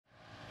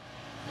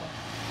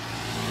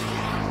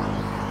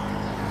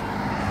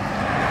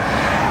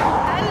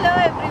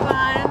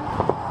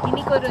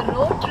ஒரு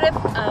road trip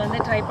வந்து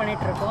try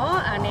பண்ணிகிட்ருக்கோம்.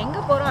 அண்ட்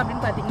எங்கே போகிறோம்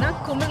அப்படின்னு பார்த்தீங்கன்னா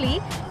குமிலி.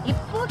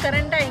 இப்போது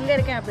கரண்ட்டாக எங்கே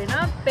இருக்கேன் அப்படின்னா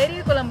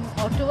பெரியகுளம்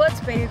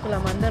டுவர்ட்ஸ்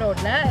பெரியகுளம் அந்த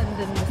ரோட்டில்.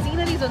 இந்த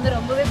சீனரிஸ் வந்து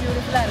ரொம்பவே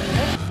பியூட்டிஃபுல்லாக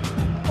இருந்தது.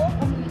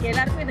 உங்களுக்கு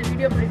எல்லாருக்கும் இந்த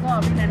வீடியோ பிடிக்கும்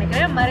அப்படின்னு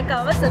நினைக்கிறேன்.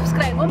 மறக்காம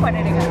சப்ஸ்கிரைபும்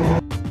பண்ணிடுங்க.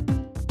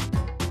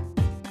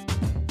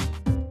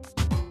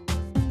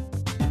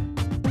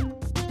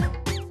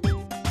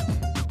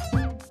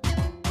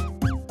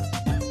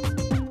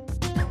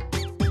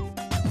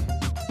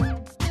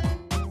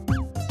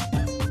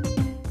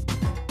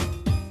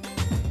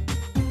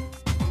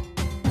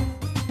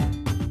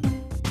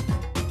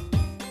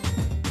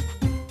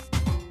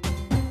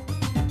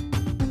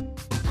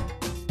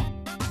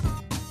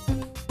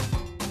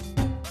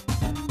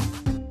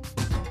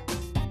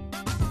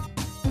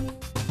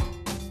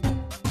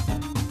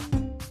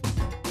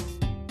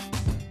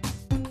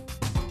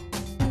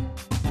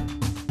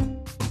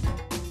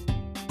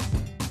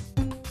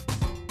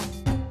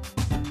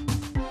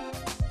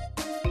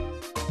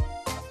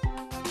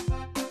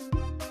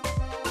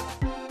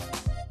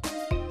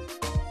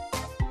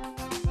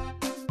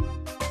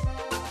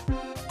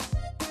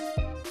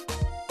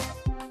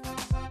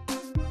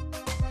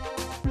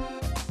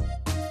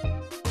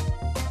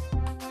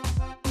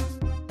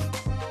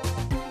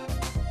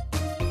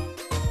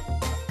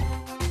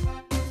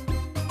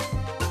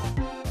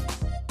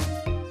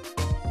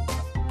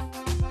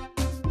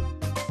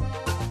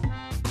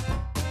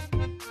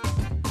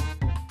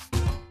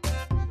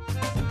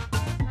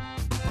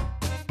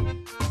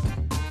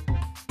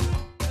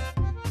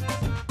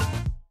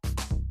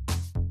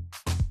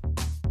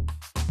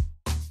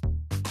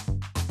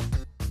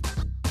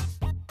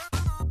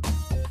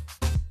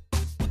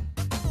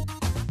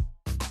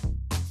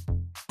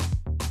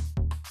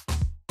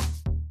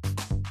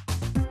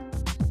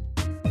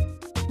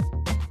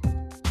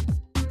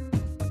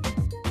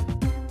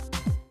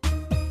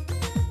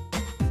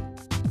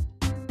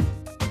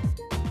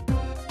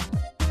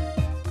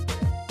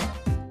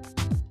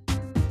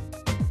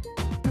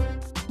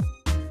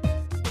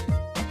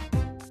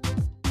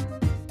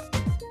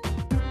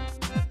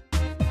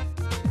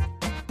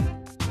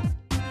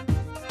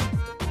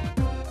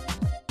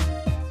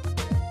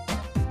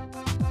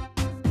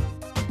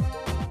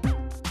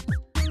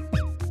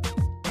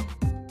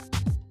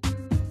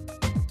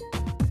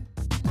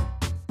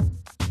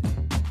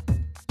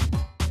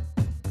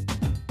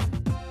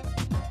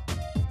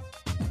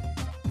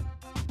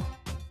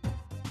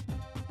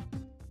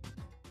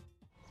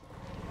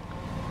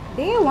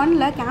 டே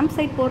 1ல் கேம்ப்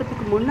சைட்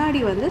போகிறதுக்கு முன்னாடி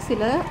வந்து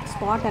சில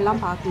ஸ்பாட்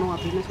எல்லாம் பார்க்கணும்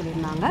அப்படின்னு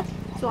சொல்லியிருந்தாங்க.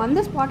 ஸோ அந்த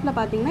ஸ்பாட்டில்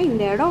பார்த்திங்கன்னா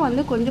இந்த இடம்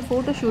வந்து கொஞ்சம்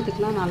ஃபோட்டோ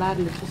ஷூட்டுக்கெலாம் நல்லா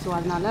இருந்துச்சு. ஸோ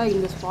அதனால்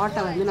இந்த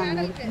ஸ்பாட்டை வந்து நாங்கள்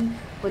நிறுத்தி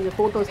கொஞ்சம்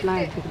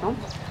ஃபோட்டோஸ்லாம் எடுத்துக்கிட்டோம்.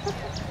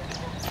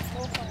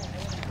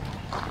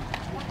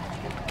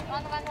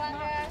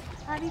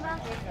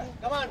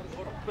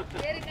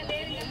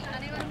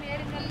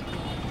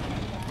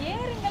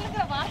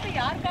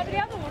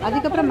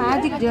 அதுக்கப்புறம்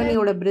மேஜிக்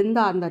ஜேர்னியோட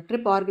பிருந்தா அந்த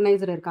ட்ரிப்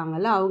ஆர்கனைசர்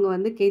இருக்காங்கல்ல, அவங்க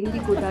வந்து கெஞ்சி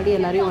கூத்தாடி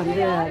எல்லாரையும்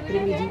வந்து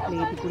திரும்பி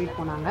ஜீப்பில் ஏற்றி கூட்டிகிட்டு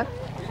போனாங்க.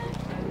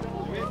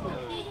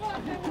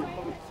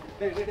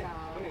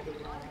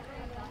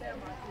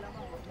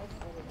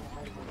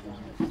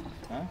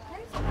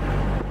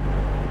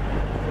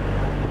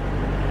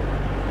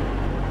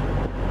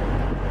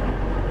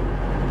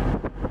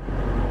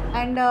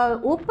 அண்ட்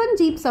ஓப்பன்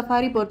ஜீப்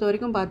சஃபாரி பொறுத்த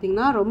வரைக்கும்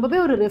பார்த்திங்கன்னா ரொம்பவே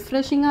ஒரு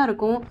ரிஃப்ரெஷிங்காக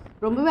இருக்கும்,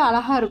 ரொம்பவே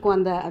அழகாக இருக்கும்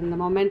அந்த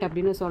மொமெண்ட்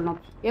அப்படின்னு சொல்லணும்.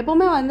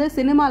 எப்போவுமே வந்து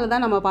சினிமாவில்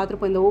தான் நம்ம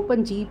பார்த்துருப்போம் இந்த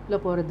ஓப்பன்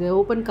ஜீப்பில் போகிறது,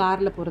 ஓப்பன்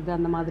காரில் போகிறது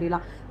அந்த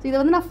மாதிரிலாம். ஸோ இதை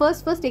வந்து நான்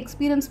ஃபர்ஸ்ட்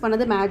எக்ஸ்பீரியன்ஸ்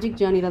பண்ணது மேஜிக்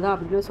ஜேர்னியில் தான்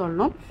அப்படின்னு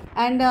சொல்லணும்.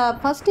 அண்ட்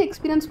ஃபஸ்ட்டு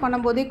எக்ஸ்பீரியன்ஸ்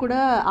பண்ணும்போதே கூட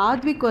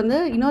ஆத்விக் வந்து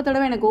இன்னொரு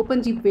தடவை எனக்கு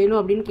ஓப்பன் ஜீப்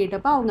வேணும் அப்படின்னு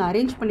கேட்டப்போ அவங்க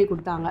அரேஞ்ச் பண்ணி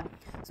கொடுத்தாங்க.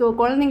 ஸோ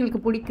குழந்தைங்களுக்கு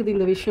பிடிக்குது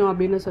இந்த விஷயம்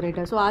அப்படின்னு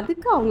சொல்லிட்டு, ஸோ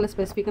அதுக்கு அவங்கள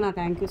ஸ்பெசிஃபிக்காக நான்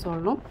தேங்க்யூ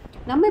சொல்லணும்.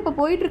 நம்ம இப்போ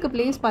போயிட்டுருக்க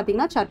பிளேஸ்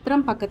பார்த்திங்கன்னா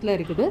சத்திரம் பக்கத்தில்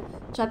இருக்குது.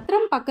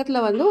 சத்திரம்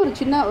பக்கத்தில் வந்து ஒரு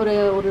சின்ன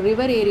ஒரு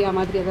ரிவர் ஏரியா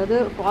மாதிரி, அதாவது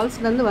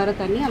ஃபால்ஸ்லேருந்து வர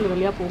தண்ணி அந்த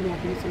வழியாக போகும்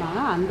அப்படின்னு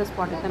சொன்னாங்க. அந்த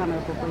ஸ்பாட்டுக்கு தான்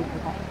நம்ம இப்போ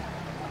போயிட்டுருக்கோம்.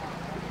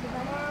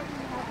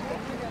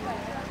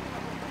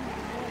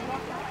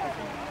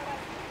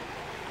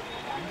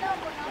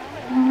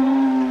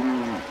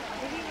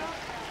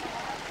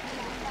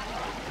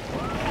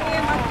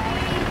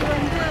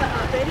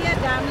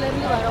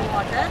 டேம்லேருந்து வர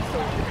வாட்டர். ஸோ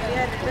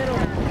பெரிய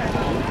ரிவரோட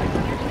தண்ணி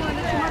இங்கே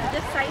வந்து சும்மா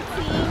just side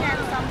seeing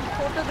and some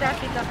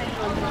ஃபோட்டோகிராஃபிக்காக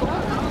இங்கே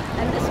வந்துருக்கோம்.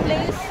 அண்ட் திஸ்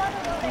பிளேஸ்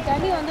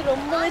தண்ணி வந்து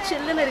ரொம்பவே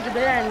சில்லுன்னு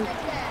இருக்குது அண்ட்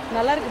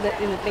நல்லா இருக்குது.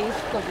 இந்த பிளேஸ்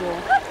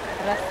கொஞ்சம்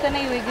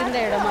ரசனை மிகுந்த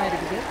இடமா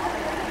இருக்குது.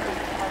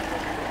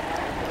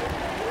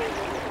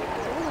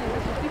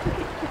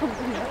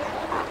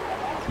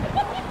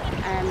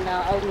 அண்ட்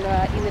அவங்க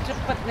இந்த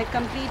ட்ரிப் பற்றின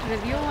கம்ப்ளீட்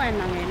ரிவ்யூ அண்ட்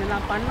நாங்கள்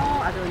என்னெல்லாம் பண்ணோம்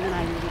அது வந்து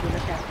நான் இந்த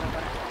வீடியோவில் ஷேர் பண்ண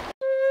போகிறேன்.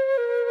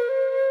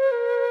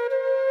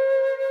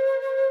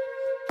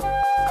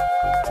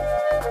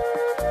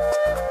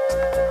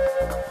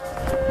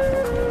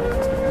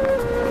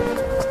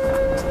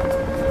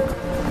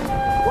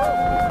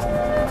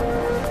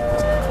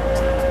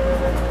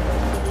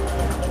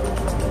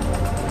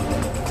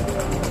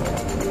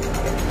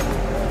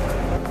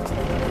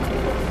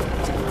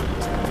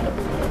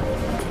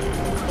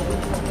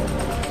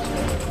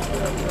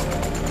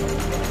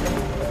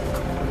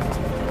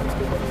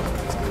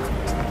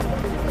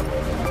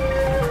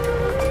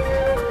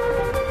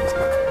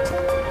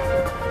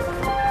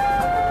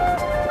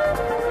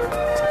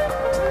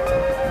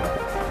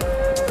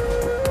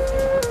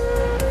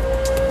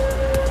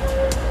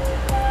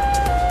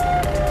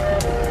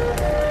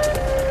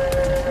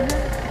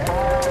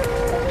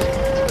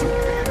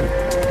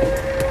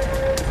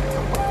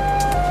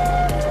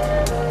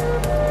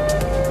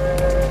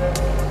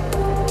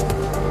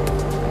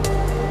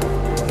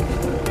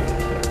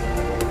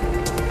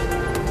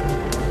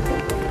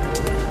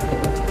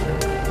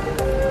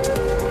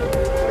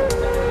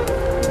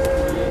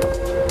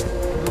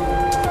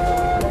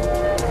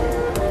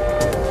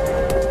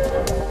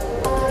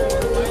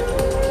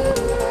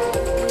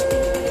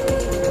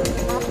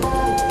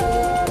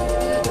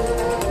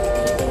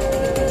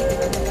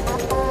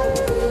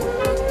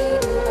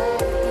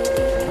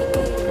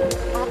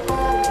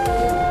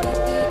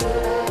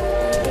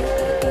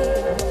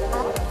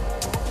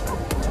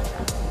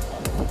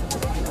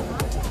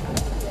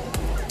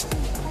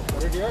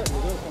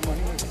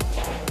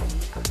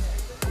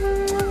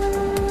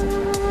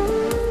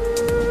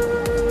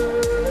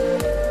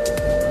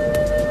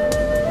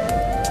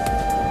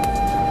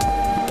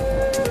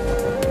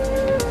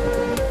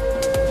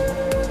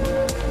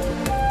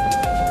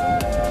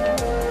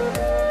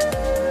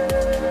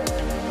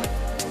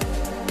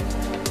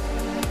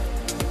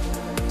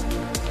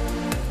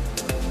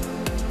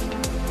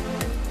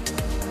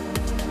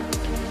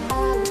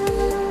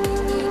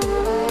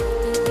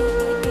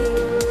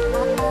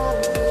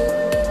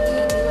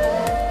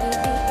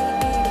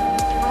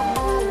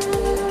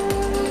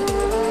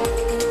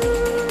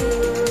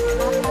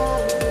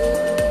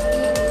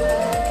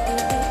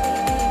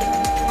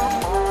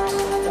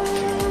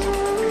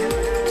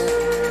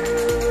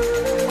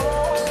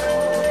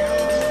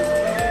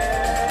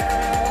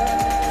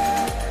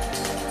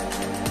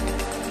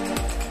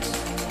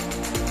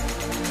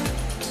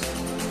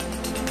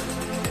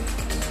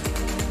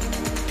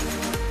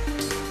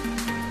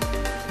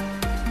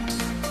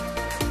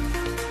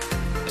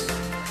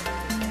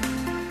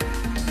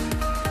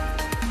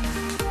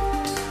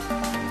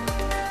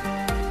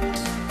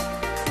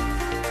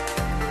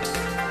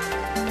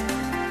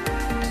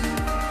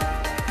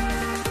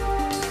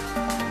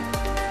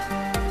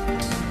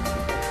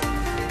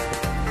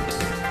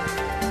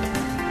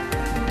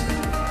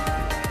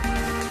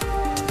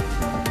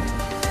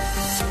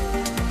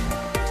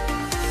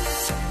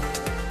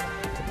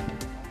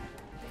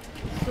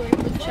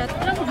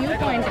 சத்ரம் வியூ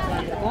பாயிண்ட்டுக்கு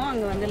வந்திருக்கோம்.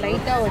 அங்கே வந்து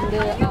லைட்டாக வந்து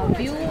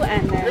view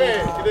and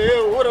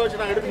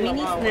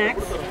mini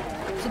snacks.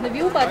 So இந்த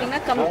வியூ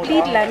பார்த்தீங்கன்னா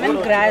கம்ப்ளீட் லெமன்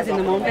கிராஸ்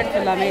இந்த மவுண்டன்ஸ்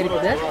எல்லாமே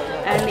இருக்குது.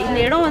 அண்ட் இந்த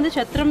இடம் வந்து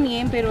சத்ரம்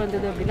ஏன் பேர்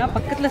வந்தது அப்படின்னா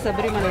பக்கத்தில்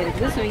சபரிமலை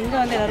இருக்குது. ஸோ இங்கே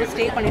வந்து எல்லோரும்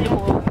ஸ்டே பண்ணிட்டு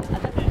போவோம்.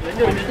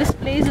 This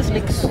place is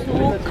like so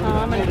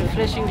com and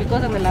refreshing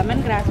because அந்த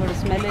லெமன் கிராஸோட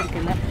ஸ்மெல்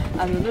இருக்குல்ல,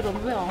 அது வந்து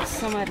ரொம்ப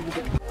ஆசமாக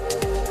இருக்குது.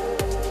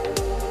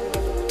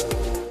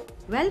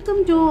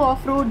 Welcome to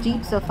of road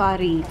jeep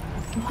safari.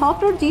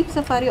 Of road jeep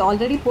safari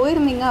already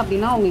போயிருந்தீங்க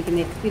அப்படின்னா உங்களுக்கு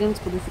இந்த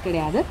எக்ஸ்பீரியன்ஸ் புதுசு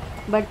கிடையாது.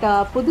 பட்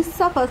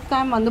புதுசாக ஃபர்ஸ்ட்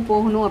டைம் வந்து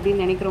போகணும்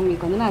அப்படின்னு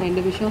நினைக்கிறவங்களுக்கு வந்து நான்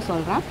 2 விஷயம்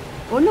சொல்கிறேன்.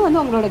 ஒன்று வந்து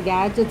உங்களோட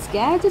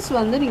கேஜெட்ஸ்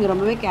வந்து நீங்கள்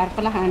ரொம்பவே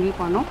கேர்ஃபுல்லாக ஹேண்டில்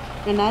பண்ணணும்.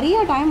 நிறைய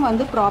டைம்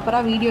வந்து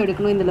ப்ராப்பராக வீடியோ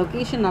எடுக்கணும், இந்த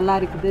லொக்கேஷன் நல்லா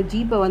இருக்குது,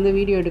 ஜீப்பை வந்து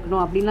வீடியோ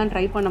எடுக்கணும் அப்படின்லாம்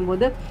ட்ரை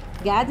பண்ணும்போது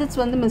கேஜெட்ஸ்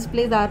வந்து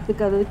மிஸ்பிளேஸ்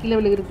ஆகிறதுக்கு, அதாவது கீழே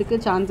விழுகிறதுக்கு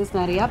சான்சஸ்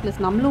நிறையா.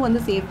 ப்ளஸ் நம்மளும்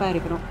வந்து சேஃபாக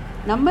இருக்கணும்.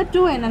 நம்பர்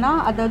 2 என்னென்னா,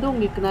 அதாவது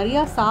உங்களுக்கு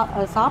நிறையா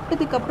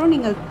சாப்பிட்டதுக்கப்புறம்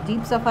நீங்கள்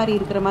ஜீப் சஃபாரி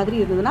இருக்கிற மாதிரி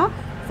இருந்ததுன்னா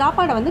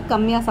சாப்பாடை வந்து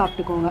கம்மியாக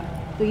சாப்பிட்டுக்கோங்க.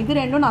 ஸோ இது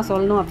 2ம் நான்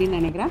சொல்லணும் அப்படின்னு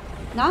நினைக்கிறேன்.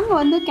 நாங்கள்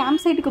வந்து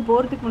கேம்ப் சைட்டுக்கு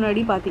போகிறதுக்கு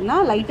முன்னாடி பார்த்திங்கன்னா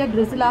லைட்டாக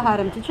ட்ரிசில் ஆக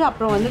ஆரம்பிச்சிச்சு.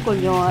 அப்புறம் வந்து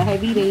கொஞ்சம்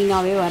ஹெவி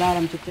ரெயினாகவே வர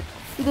ஆரம்பிச்சிச்சு.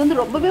 இது வந்து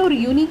ரொம்பவே ஒரு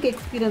யூனிக்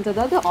எக்ஸ்பீரியன்ஸ்.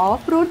 அதாவது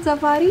ஆஃப் ரோட்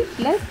சஃபாரி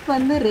ப்ளஸ்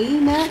வந்து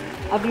ரெயின்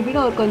அப்படி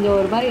இப்படின்னு கொஞ்சம்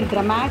ஒரு மாதிரி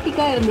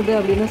ட்ரமேட்டிக்காக இருந்தது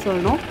அப்படின்னு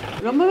சொல்லணும்.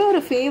 ரொம்பவே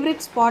ஒரு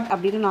ஃபேவரட் ஸ்பாட்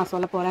அப்படின்னு நான்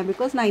சொல்ல போகிறேன்.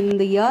 பிகாஸ் நான்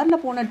இந்த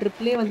இயரில் போன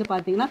ட்ரிப்லேயே வந்து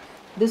பார்த்திங்கன்னா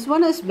this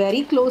one is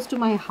very close to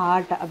my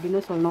heart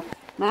அப்படின்னு சொல்லணும்.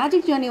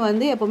 மேஜிக் ஜர்னி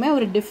வந்து எப்போவுமே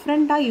ஒரு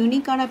டிஃப்ரெண்ட்டாக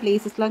யூனிக்கான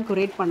பிளேசஸ்லாம்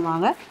குரேட்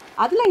பண்ணுவாங்க.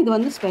 அதில் இது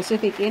வந்து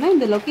ஸ்பெசிஃபிக். ஏன்னா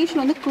இந்த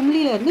லொக்கேஷன் வந்து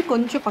கும்லியிலேருந்து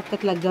கொஞ்சம்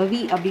பக்கத்தில்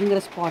கவி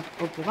அப்படிங்கிற ஸ்பாட்.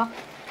 ஓகேவா?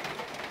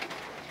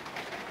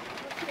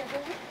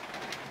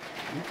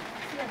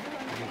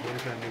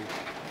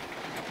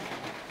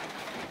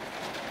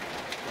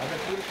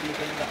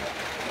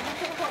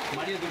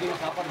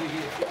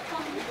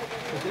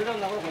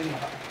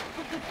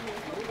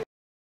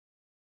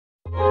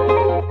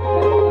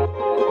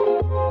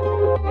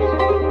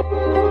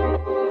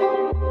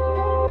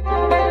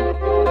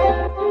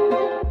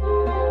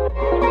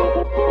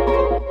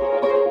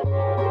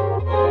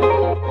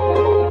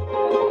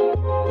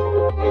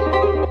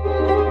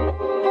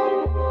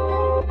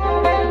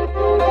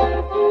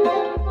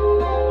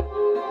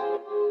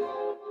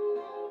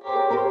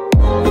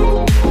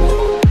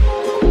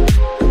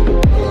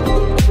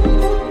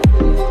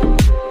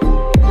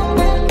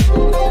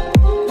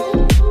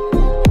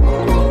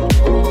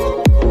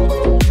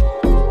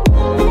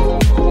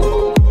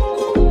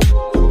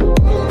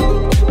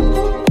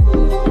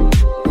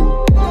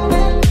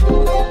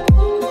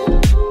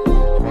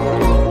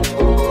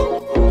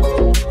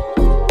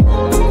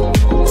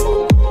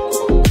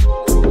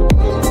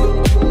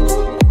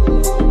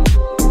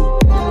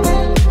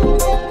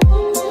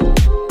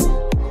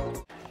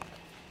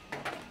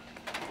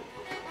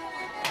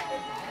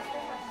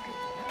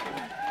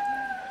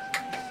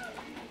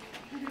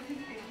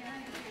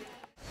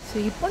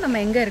 ஸோ இப்போ நம்ம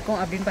எங்கே இருக்கோம்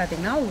அப்படின்னு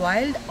பார்த்தீங்கன்னா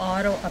வைல்ட்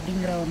ஆரோ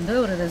அப்படிங்கிற வந்து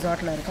ஒரு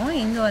ரிசார்ட்டில் இருக்கோம்.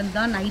 இங்கே வந்து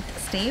தான் night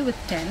stay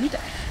with tent.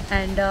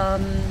 And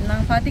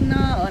நாங்கள்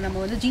பார்த்திங்கன்னா நம்ம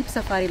வந்து ஜீப்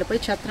சஃபாரியில்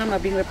போய் சத்ரம்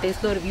அப்படிங்கிற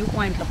பிளேஸில் ஒரு வியூ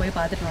பாயிண்ட்டில் போய்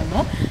பார்த்துட்டு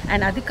வந்தோம்.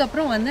 அண்ட்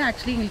அதுக்கப்புறம் வந்து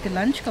ஆக்சுவலி எங்களுக்கு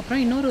லஞ்சுக்கு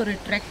அப்புறம் இன்னொரு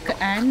trek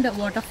and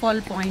water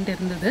fall point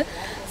இருந்தது.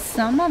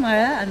 செம்ம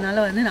மழை, அதனால்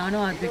வந்து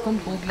நானும் அதுக்கும்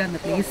போகல அந்த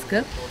பிளேஸ்க்கு.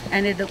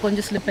 அண்ட் இது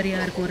கொஞ்சம்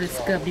ஸ்லிப்பரியாக இருக்கும்,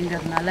 ரிஸ்க்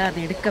அப்படிங்கிறதுனால அதை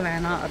எடுக்க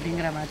வேணாம்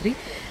அப்படிங்கிற மாதிரி.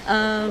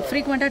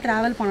 ஃப்ரீக்வெண்ட்டாக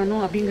ட்ராவல்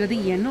பண்ணணும் அப்படிங்கிறது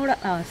என்னோட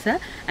ஆசை.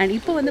 அண்ட்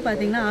இப்போ வந்து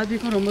பார்த்திங்கன்னா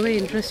ஆத்விக்கும் ரொம்பவே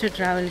இன்ட்ரெஸ்டட்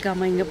ட்ராவலுக்கு.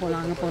 அம்மா இங்கே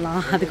போகலாம் அங்கே போகலாம்.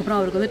 அதுக்கப்புறம்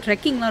அவருக்கு வந்து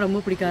ட்ரெக்கிங்லாம்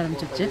ரொம்ப பிடிக்க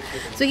ஆரம்பிச்சிச்சு.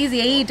 ஸோ இஸ்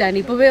 8 அண்ட்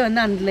இப்போவே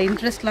வந்து அதில்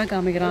இன்ட்ரெஸ்ட்லாம்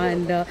காமிக்கிறான்.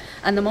 அண்ட்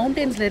அந்த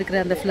மவுண்டன்ஸில் இருக்கிற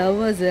அந்த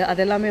ஃப்ளவர்ஸு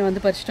அதெல்லாமே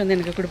வந்து பறிச்சுட்டு வந்து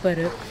எனக்கு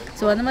கொடுப்பாரு.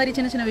 ஸோ அந்த மாதிரி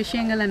சின்ன சின்ன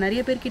விஷயங்களில்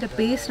நிறைய பேர்கிட்ட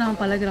பேசுகிறான்,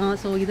 பழகிறான்.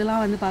 ஸோ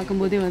இதெல்லாம் வந்து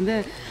பார்க்கும்போதே வந்து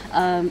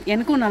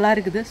எனக்கும் நல்லா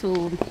இருக்குது. So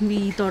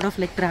we thought of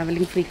like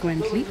travelling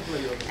frequently.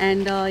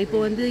 And இப்போ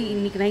வந்து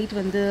இன்றைக்கி நைட்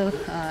வந்து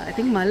ஐ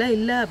திங்க் மழை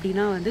இல்லை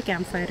அப்படின்னா வந்து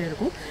கேம்ப் ஃபயர்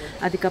இருக்கும்.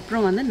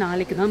 அதுக்கப்புறம் வந்து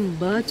நாளைக்கு தான்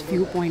பேர்ட்ஸ்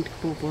வியூ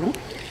பாயிண்ட்டுக்கு போக போகிறோம்.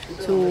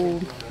 ஸோ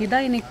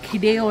இதான் இன்னைக்கு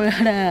டேயோட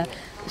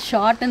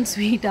ஷார்ட் அண்ட்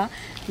ஸ்வீட்டாக.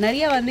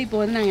 நிறையா வந்து இப்போ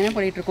வந்து நாங்கள் என்ன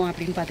பண்ணிகிட்ருக்கோம்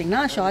அப்படின்னு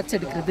பார்த்தீங்கன்னா ஷார்ட்ஸ்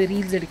எடுக்கிறது,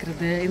 ரீல்ஸ்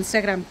எடுக்கிறது,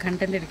 இன்ஸ்டாகிராம்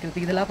கண்டென்ட் எடுக்கிறது,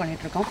 இதெல்லாம்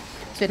பண்ணிகிட்ருக்கோம்.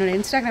 ஸோ என்னோடய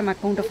இன்ஸ்டாகிராம்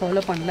அக்கௌண்ட்டை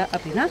ஃபாலோ பண்ணல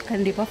அப்படின்னா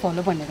கண்டிப்பாக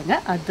ஃபாலோ பண்ணிடுங்க.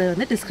 அது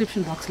வந்து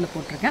டிஸ்கிரிப்ஷன் பாக்ஸில்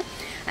போட்டிருக்கேன்.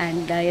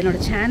 அண்ட்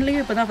என்னோடய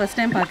சேனலையும் இப்போ தான் ஃபஸ்ட்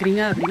டைம்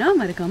பார்க்குறீங்க அப்படின்னா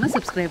மறக்காமல்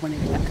சப்ஸ்கிரைப்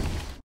பண்ணிடுங்க.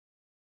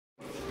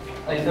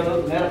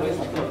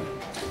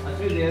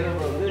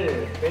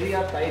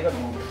 பெரியார் டைகர்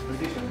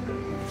பிரிட்டிஷ்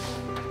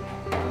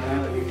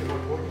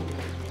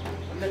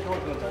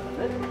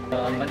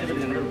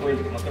மஞ்சள்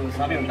கோயில் மக்கள்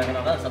சாமி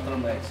வந்தாங்கன்னா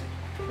சத்திரம் ஆயிடுச்சு.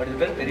 பட் இது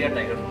பேர் பெரியார்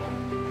டைகர்.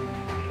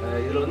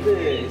 இதில் வந்து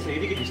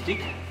இடுக்கி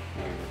டிஸ்ட்ரிக்.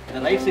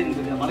 இந்த ரைட் சைடு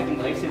இந்த மலைக்கு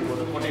இந்த ரைட் சைடு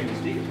போட்டு கோட்டை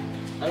டிஸ்ட்ரிக்,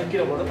 அது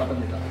கீழே போட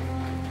Pathanamthitta.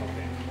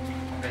 Okay.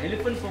 The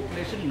elephant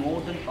population more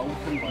than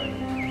 1000 wild.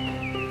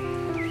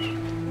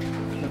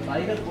 The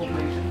tiger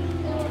population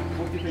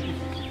 45 to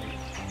 60.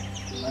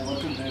 I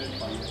worked in there for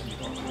 5 years.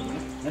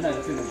 Then I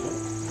received a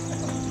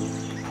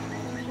job.